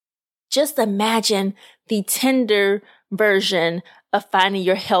Just imagine the Tinder version of finding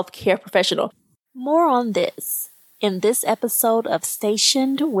your healthcare professional. More on this in this episode of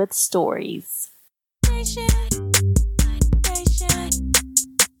Stationed with Stories.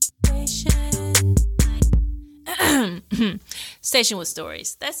 Station with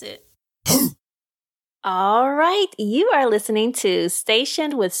Stories. That's it. All right. You are listening to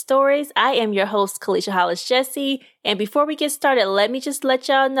Stationed with Stories. I am your host, Kelicia Hollis Jessie. And before we get started, let me just let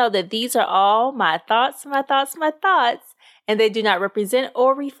y'all know that these are all my thoughts. And they do not represent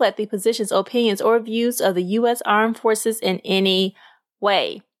or reflect the positions, opinions, or views of the U.S. Armed Forces in any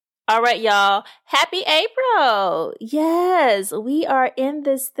way. All right, y'all. Happy April. Yes, we are in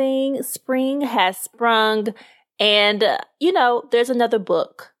this thing. Spring has sprung. And, there's another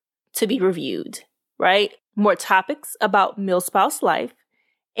book to be reviewed, right? More topics about mil-spouse life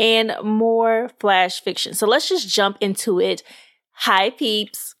and more flash fiction. So let's just jump into it. Hi,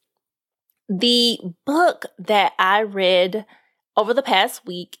 peeps. The book that I read over the past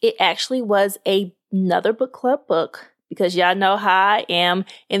week, it actually was another book club book because y'all know how I am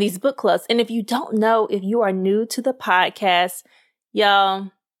in these book clubs. And if you don't know, if you are new to the podcast,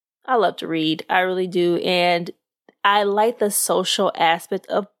 y'all, I love to read. I really do. And I like the social aspect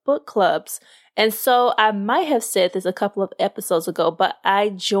of book clubs. And so I might have said this a couple of episodes ago, but I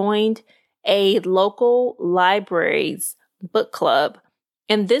joined a local library's book club.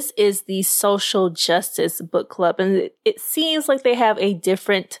 And this is the Social Justice Book Club. And it seems like they have a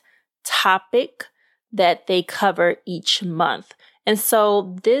different topic that they cover each month. And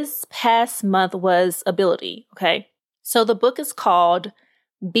so this past month was ability. Okay. So the book is called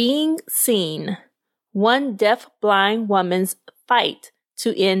Being Seen: One Deaf-Blind Woman's Fight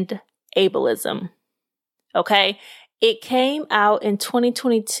to End Ableism. Okay. It came out in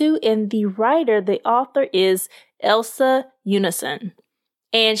 2022 and the author is Elsa Sjunneson.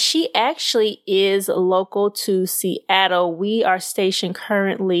 And she actually is local to Seattle. We are stationed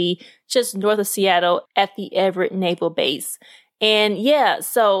currently just north of Seattle at the Everett Naval Base. And yeah,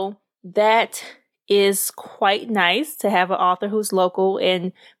 so that is quite nice to have an author who's local,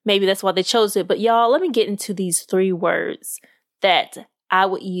 and maybe that's why they chose it. But y'all, let me get into these 3 words that I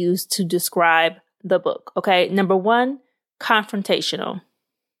would use to describe the book. Okay. Number 1, confrontational.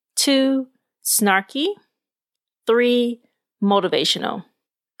 2, snarky. 3, motivational.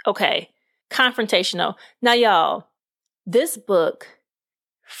 Okay, confrontational. Now, y'all, this book,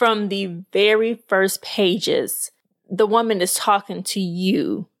 from the very first pages, the woman is talking to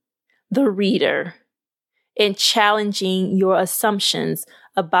you, the reader, and challenging your assumptions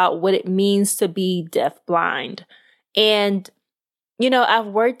about what it means to be deaf-blind. And, I've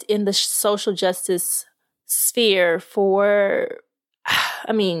worked in the social justice sphere for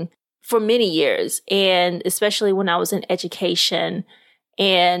many years, and especially when I was in education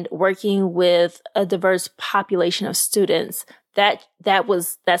and working with a diverse population of students, that's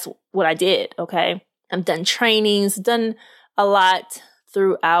what I did. Okay. I've done trainings, done a lot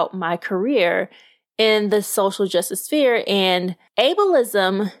throughout my career in the social justice sphere, and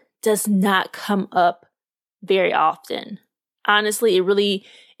ableism does not come up very often. Honestly,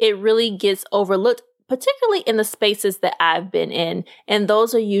 it really gets overlooked, particularly in the spaces that I've been in. And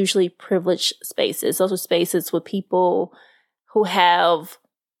those are usually privileged spaces. Those are spaces with people who have,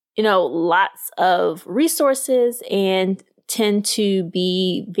 lots of resources and tend to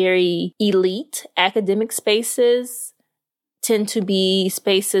be very elite. Academic spaces tend to be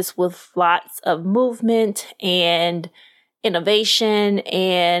spaces with lots of movement and innovation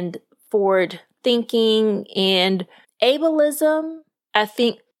and forward thinking. And ableism, I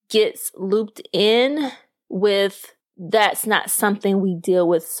think, gets looped in with that's not something we deal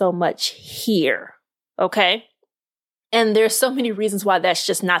with so much here. Okay. And there's so many reasons why that's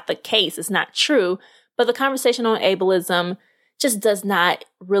just not the case. It's not true. But the conversation on ableism just does not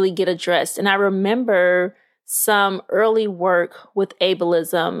really get addressed. And I remember some early work with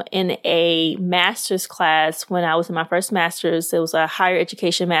ableism in a master's class when I was in my first master's. It was a higher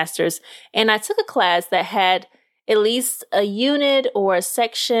education master's. And I took a class that had at least a unit or a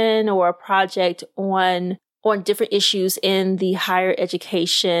section or a project on different issues in the higher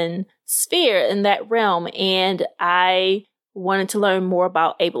education sphere, in that realm. And I wanted to learn more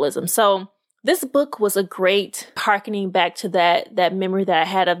about ableism. So this book was a great harkening back to that memory that I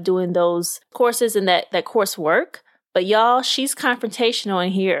had of doing those courses and that coursework. But y'all, she's confrontational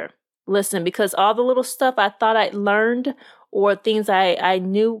in here. Listen, because all the little stuff I thought I'd learned or things I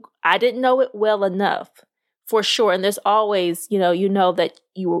knew, I didn't know it well enough. For sure. And there's always, that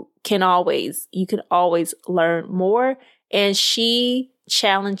you can always learn more. And she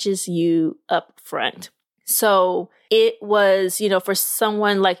challenges you up front. So it was, for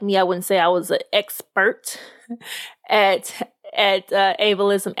someone like me, I wouldn't say I was an expert at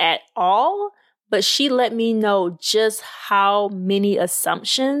ableism at all, but she let me know just how many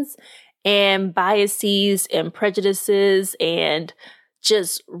assumptions and biases and prejudices and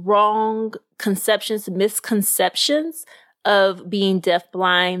just wrong conceptions, misconceptions of being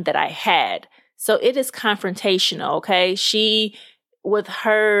deafblind that I had. So it is confrontational, okay? She, with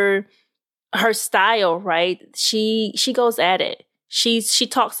her style, right? She goes at it. She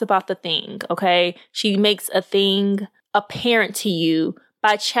talks about the thing, okay? She makes a thing apparent to you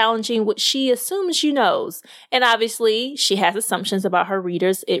by challenging what she assumes she knows. And obviously, she has assumptions about her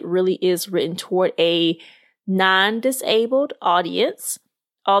readers. It really is written toward a non-disabled audience,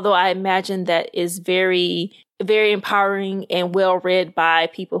 although I imagine that is very, very empowering and well read by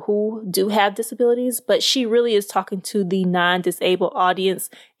people who do have disabilities. But she really is talking to the non-disabled audience,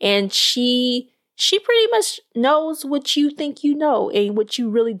 and she pretty much knows what you think you know and what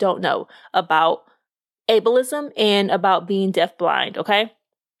you really don't know about ableism and about being deafblind, okay?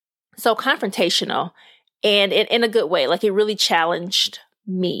 So confrontational, and in a good way. Like, it really challenged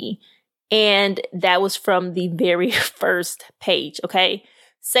me. And that was from the very first page, okay?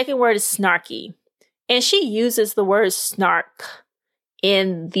 Second word is snarky. And she uses the word snark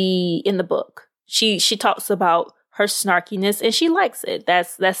in the book. She talks about her snarkiness, and she likes it.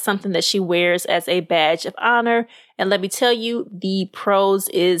 That's something that she wears as a badge of honor. And let me tell you, the prose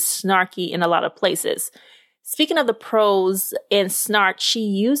is snarky in a lot of places. Speaking of the prose and snark, she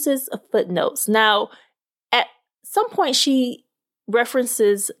uses footnotes. Now, at some point, she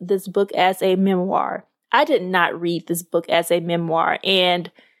references this book as a memoir. I did not read this book as a memoir.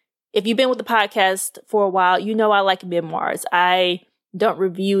 And if you've been with the podcast for a while, you know I like memoirs. I don't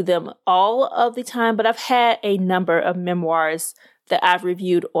review them all of the time, but I've had a number of memoirs that I've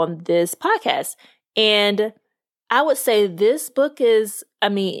reviewed on this podcast. And I would say this book is,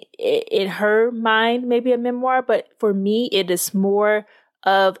 in her mind, maybe a memoir, but for me, it is more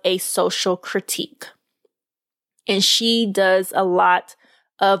of a social critique. And she does a lot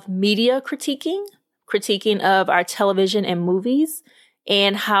of media critiquing of our television and movies,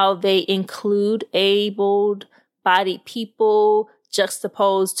 and how they include able-bodied people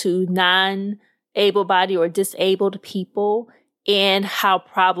juxtaposed to non-able-bodied or disabled people, and how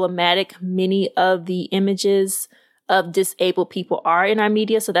problematic many of the images of disabled people are in our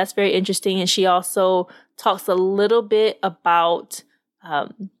media. So that's very interesting. And she also talks a little bit about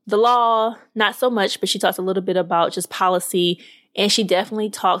the law, not so much, but she talks a little bit about just policy. And she definitely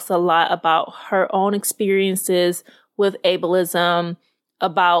talks a lot about her own experiences with ableism,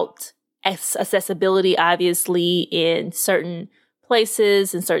 about accessibility, obviously, in certain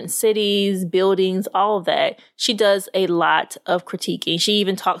places, in certain cities, buildings, all of that. She does a lot of critiquing. She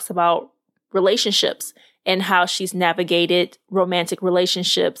even talks about relationships and how she's navigated romantic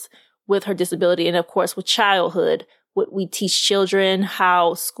relationships with her disability. And of course, with childhood, what we teach children,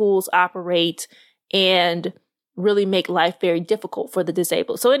 how schools operate, and really make life very difficult for the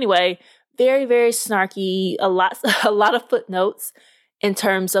disabled. So anyway, very, very snarky, a lot of footnotes in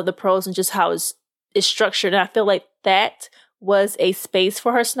terms of the prose and just how it's structured. And I feel like that was a space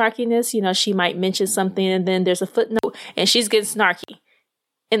for her snarkiness. She might mention something and then there's a footnote and she's getting snarky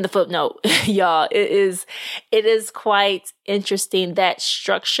in the footnote. Y'all, it is quite interesting. That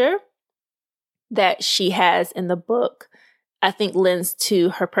structure that she has in the book, I think, lends to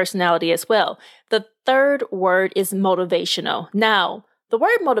her personality as well. The third word is motivational. Now, the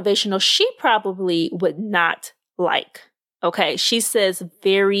word motivational, she probably would not like. Okay, she says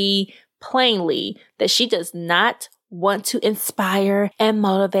very plainly that she does not want to inspire and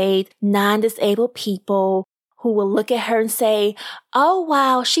motivate non-disabled people who will look at her and say, oh,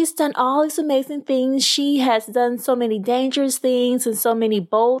 wow, she's done all these amazing things. She has done so many dangerous things and so many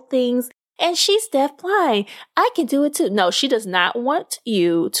bold things, and she's deafblind. I can do it too. No, she does not want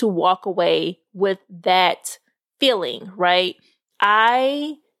you to walk away with that feeling, right?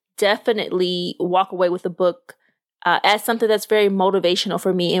 I definitely walk away with the book as something that's very motivational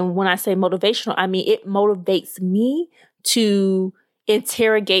for me. And when I say motivational, I mean it motivates me to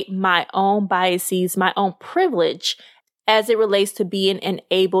interrogate my own biases, my own privilege as it relates to being an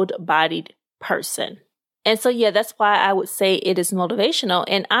able-bodied person. And so, yeah, that's why I would say it is motivational.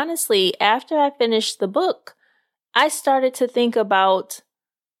 And honestly, after I finished the book, I started to think about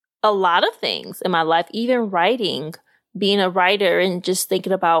a lot of things in my life, even writing, being a writer, and just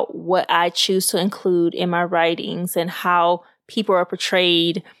thinking about what I choose to include in my writings and how people are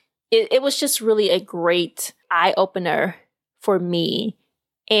portrayed. It was just really a great eye-opener for me.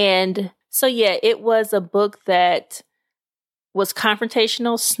 And so, yeah, it was a book that was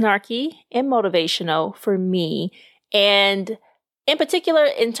confrontational, snarky, and motivational for me. And in particular,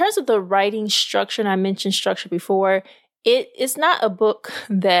 in terms of the writing structure, and I mentioned structure before, it is not a book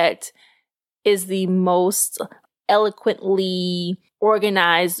that is the most eloquently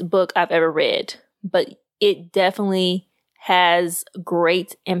organized book I've ever read, but it definitely has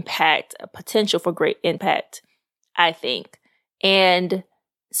great impact, a potential for great impact, I think. And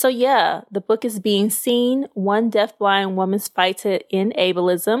so, yeah, the book is being seen, One Deafblind Woman's Fight to End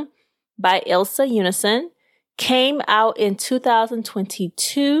Ableism by Elsa Sjunneson. Came out in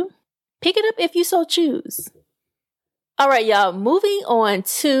 2022. Pick it up if you so choose. All right, y'all, moving on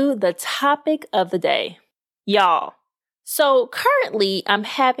to the topic of the day. Y'all, so currently I'm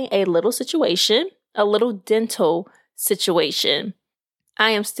having a little situation, a little dental situation.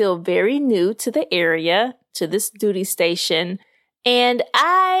 I am still very new to the area, to this duty station. And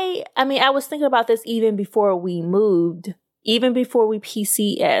I was thinking about this even before we moved, even before we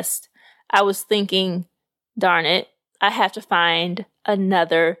PCS'd. I was thinking, darn it, I have to find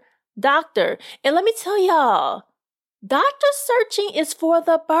another doctor. And let me tell y'all, doctor searching is for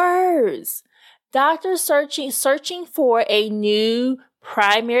the birds. Doctor searching for a new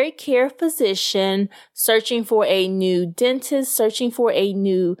primary care physician, searching for a new dentist, searching for a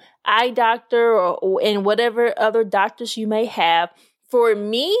new eye doctor and whatever other doctors you may have. For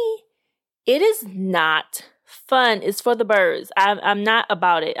me, it is not fun. It's for the birds. I'm not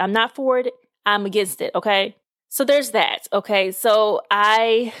about it. I'm not for it. I'm against it. Okay. So there's that. Okay. So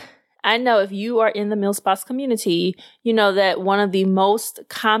I know if you are in the milspouse community, you know that one of the most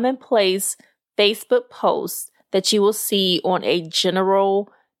commonplace Facebook posts that you will see on a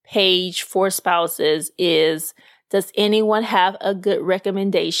general page for spouses is, does anyone have a good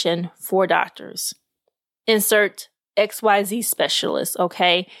recommendation for doctors? Insert XYZ specialist.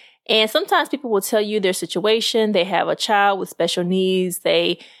 Okay. And sometimes people will tell you their situation. They have a child with special needs.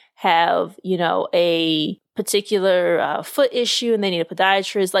 They have, a particular foot issue and they need a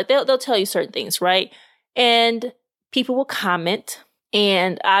podiatrist. Like they'll tell you certain things, right? And people will comment.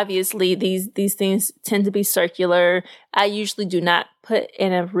 And obviously these things tend to be circular. I usually do not put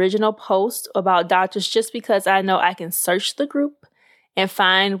an original post about doctors just because I know I can search the group and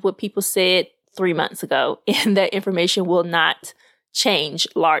find what people said 3 months ago. And that information will not change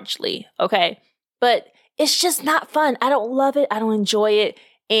largely. Okay. But it's just not fun. I don't love it. I don't enjoy it.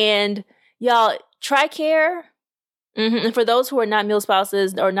 And y'all, TRICARE, and for those who are not mil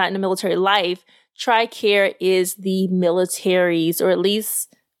spouses or not in the military life, TRICARE is the military's, or at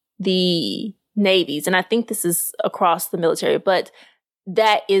least the Navy's, and I think this is across the military, but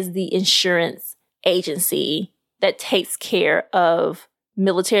that is the insurance agency that takes care of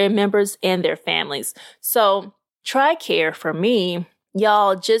military members and their families. So TRICARE for me,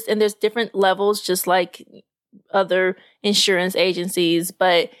 y'all, and there's different levels, just like other insurance agencies.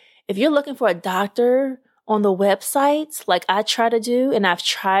 But if you're looking for a doctor on the websites, like I try to do, and I've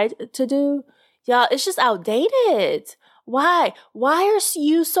tried to do, y'all, it's just outdated. Why? Why are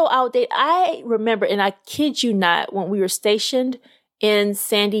you so outdated? I remember, and I kid you not, when we were stationed in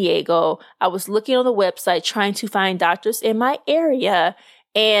San Diego, I was looking on the website trying to find doctors in my area,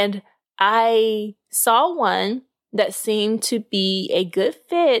 and I saw one that seemed to be a good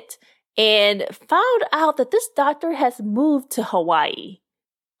fit and found out that this doctor has moved to Hawaii.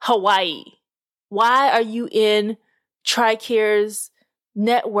 Hawaii. Why are you in TRICARE's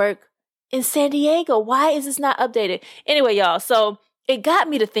network in San Diego? Why is this not updated? Anyway, y'all, so it got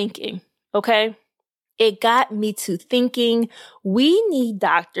me to thinking, okay? It got me to thinking we need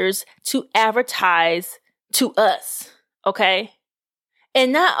doctors to advertise to us, okay?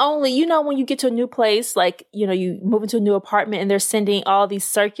 And not only, when you get to a new place, like, you move into a new apartment and they're sending all these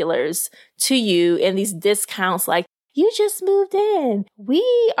circulars to you and these discounts, like, you just moved in.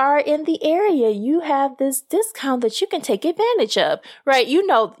 We are in the area. You have this discount that you can take advantage of, right? You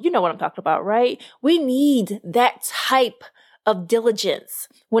know what I'm talking about, right? We need that type of diligence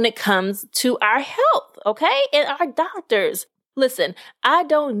when it comes to our health, okay? And our doctors. Listen, I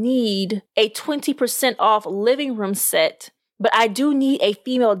don't need a 20% off living room set, but I do need a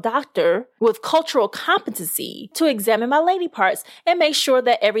female doctor with cultural competency to examine my lady parts and make sure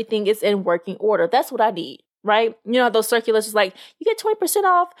that everything is in working order. That's what I need. Right? Those circulars is like, you get 20%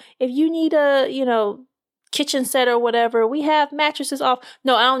 off if you need a, kitchen set or whatever. We have mattresses off.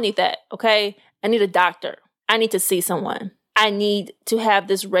 No, I don't need that. Okay. I need a doctor. I need to see someone. I need to have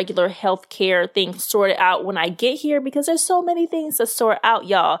this regular healthcare thing sorted out when I get here because there's so many things to sort out,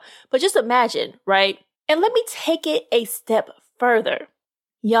 y'all. But just imagine, right? And let me take it a step further.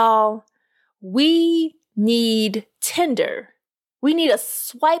 Y'all, we need Tinder. We need a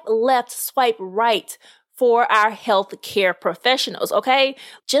swipe left, swipe right for our healthcare professionals, okay?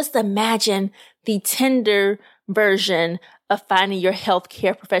 Just imagine the Tinder version of finding your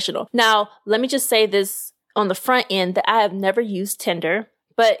healthcare professional. Now, let me just say this on the front end that I have never used Tinder,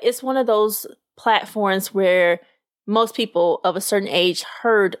 but it's one of those platforms where most people of a certain age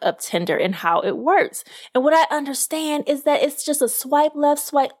heard of Tinder and how it works. And what I understand is that it's just a swipe left,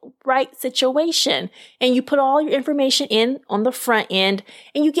 swipe right situation. And you put all your information in on the front end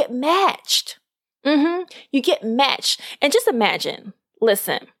and you get matched. You get matched. And just imagine,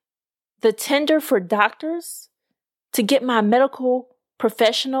 listen, the Tinder for doctors to get my medical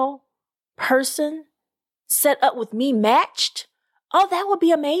professional person set up with me matched. Oh, that would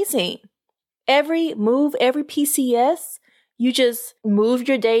be amazing. Every PCS, you just move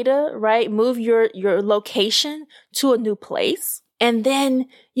your data, right? Move your location to a new place. And then,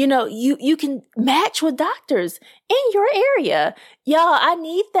 you can match with doctors in your area. Y'all, I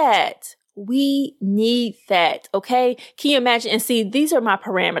need that. We need that. Okay. Can you imagine? And see, these are my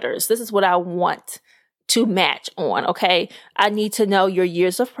parameters. This is what I want to match on. Okay. I need to know your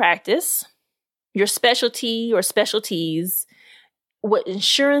years of practice, your specialty or specialties, what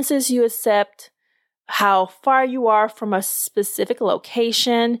insurances you accept, how far you are from a specific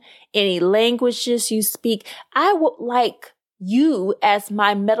location, any languages you speak. I would like you as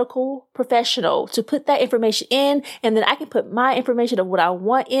my medical professional to put that information in, and then I can put my information of what I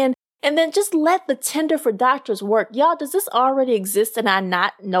want in, and then just let the Tinder for doctors work. Y'all, does this already exist and I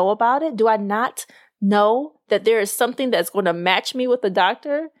not know about it? Do I not know that there is something that's going to match me with a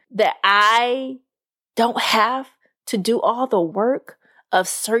doctor, that I don't have to do all the work of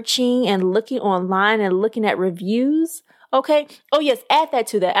searching and looking online and looking at reviews? Okay. Oh yes, add that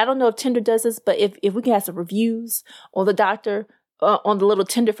to that. I don't know if Tinder does this, but if we can have some reviews on the doctor, on the little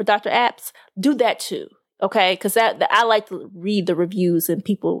Tinder for doctor apps, do that too. Okay. Cause I like to read the reviews and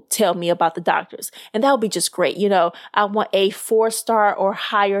people tell me about the doctors, and that would be just great. I want a 4-star or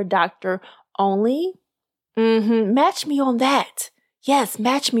higher doctor only. Match me on that. Yes.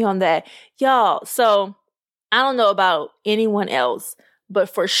 Match me on that. Y'all. So I don't know about anyone else, but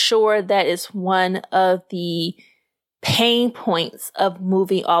for sure that is one of the pain points of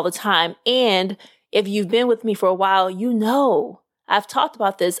moving all the time. And if you've been with me for a while, I've talked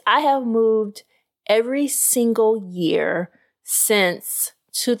about this. I have moved every single year since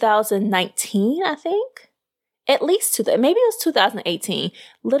 2019, I think. At least maybe it was 2018.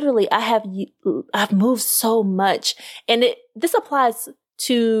 Literally, I've moved so much. And this applies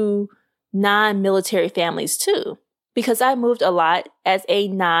to non-military families too, because I moved a lot as a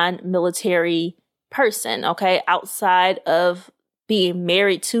non-military person, okay, outside of being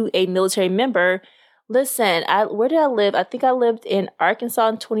married to a military member. Listen, where did I live? I think I lived in Arkansas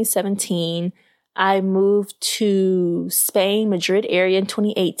in 2017. I moved to Spain, Madrid area in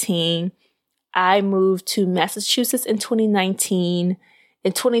 2018. I moved to Massachusetts in 2019.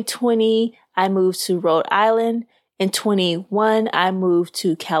 In 2020, I moved to Rhode Island. In 21, I moved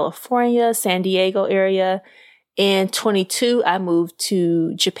to California, San Diego area. In 22, I moved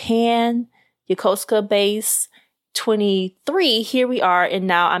to Japan, Yokosuka base. 23, here we are, and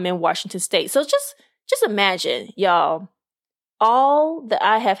now I'm in Washington State. So just imagine, y'all, all that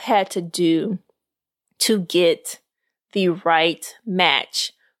I have had to do to get the right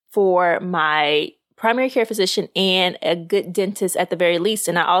match for my primary care physician and a good dentist at the very least.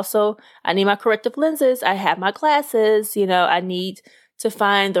 And I need my corrective lenses. I have my glasses. I need to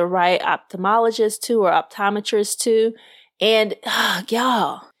find the right ophthalmologist too, or optometrist too. And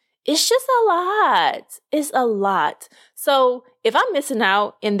y'all, it's just a lot. It's a lot. So if I'm missing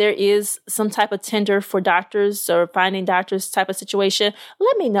out and there is some type of Tinder for doctors or finding doctors type of situation,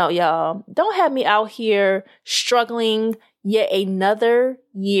 let me know, y'all. Don't have me out here struggling yet another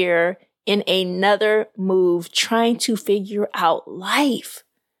year in another move trying to figure out life.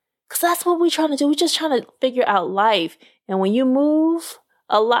 Because that's what we're trying to do. We're just trying to figure out life. And when you move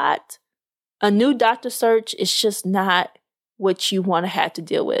a lot, a new doctor search is just not what you want to have to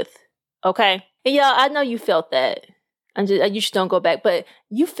deal with. Okay? And y'all, I know you felt that. You just don't go back, but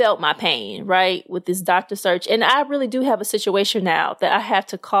you felt my pain, right? With this doctor search. And I really do have a situation now that I have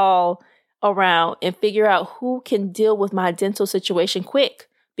to call around and figure out who can deal with my dental situation quick.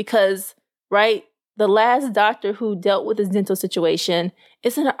 Because, right, the last doctor who dealt with his dental situation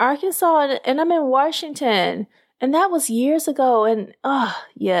is in Arkansas and I'm in Washington. And that was years ago. And,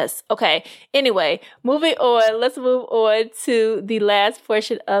 yes. Okay. Anyway, moving on. Let's move on to the last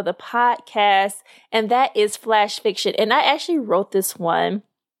portion of the podcast. And that is flash fiction. And I actually wrote this one.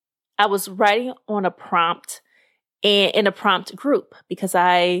 I was writing on a prompt and in a prompt group because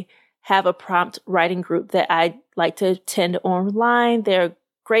I have a prompt writing group that I like to attend online. They're a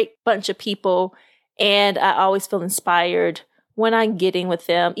great bunch of people. And I always feel inspired when I'm getting with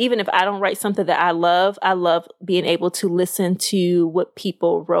them, even if I don't write something that I love being able to listen to what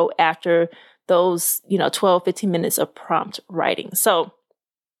people wrote after those, 12, 15 minutes of prompt writing. So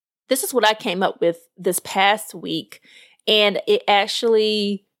this is what I came up with this past week. And it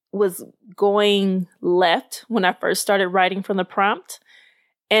actually was going left when I first started writing from the prompt.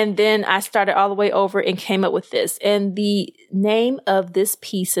 And then I started all the way over and came up with this. And the name of this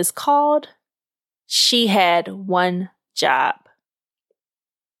piece is called She Had One Job.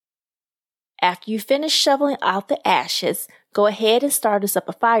 After you finish shoveling out the ashes, go ahead and start us up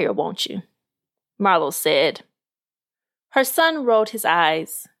a fire, won't you? Marlo said. Her son rolled his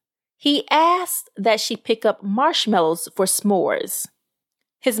eyes. He asked that she pick up marshmallows for s'mores.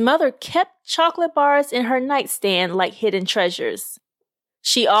 His mother kept chocolate bars in her nightstand like hidden treasures.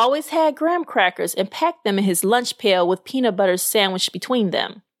 She always had graham crackers and packed them in his lunch pail with peanut butter sandwiched between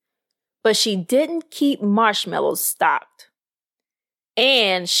them. But she didn't keep marshmallows stocked.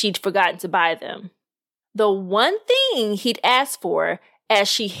 And she'd forgotten to buy them. The one thing he'd asked for as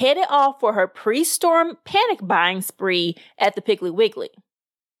she headed off for her pre-storm panic buying spree at the Piggly Wiggly.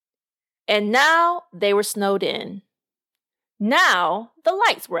 And now they were snowed in. Now the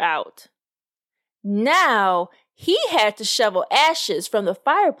lights were out. Now he had to shovel ashes from the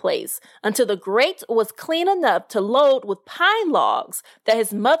fireplace until the grate was clean enough to load with pine logs that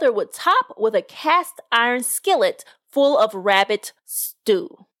his mother would top with a cast iron skillet full of rabbit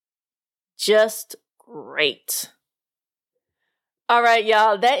stew. Just great. All right,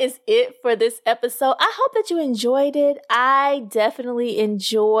 y'all, that is it for this episode. I hope that you enjoyed it. I definitely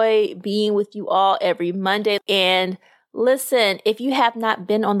enjoy being with you all every Monday. And listen, if you have not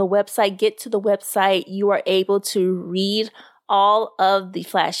been on the website, get to the website. You are able to read all of the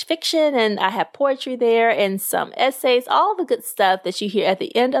flash fiction, and I have poetry there and some essays, all the good stuff that you hear at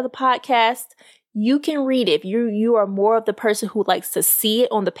the end of the podcast. You can read it. If you are more of the person who likes to see it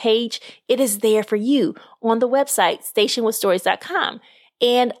on the page, it is there for you on the website, stationwithstories.com.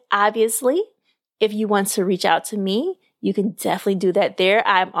 And obviously, if you want to reach out to me, you can definitely do that there.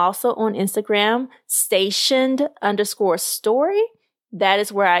 I'm also on Instagram, stationed_story. That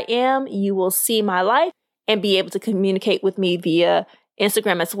is where I am. You will see my life and be able to communicate with me via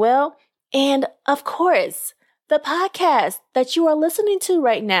Instagram as well. And of course, the podcast that you are listening to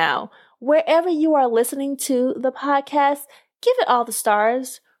right now. Wherever you are listening to the podcast, give it all the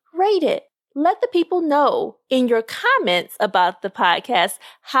stars, rate it. Let the people know in your comments about the podcast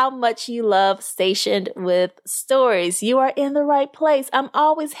how much you love Stationed with Stories. You are in the right place. I'm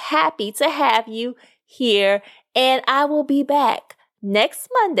always happy to have you here, and I will be back next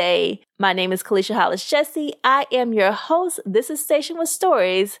Monday. My name is Kelicia Hollis Jessie. I am your host. This is Stationed with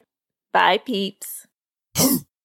Stories. Bye, peeps.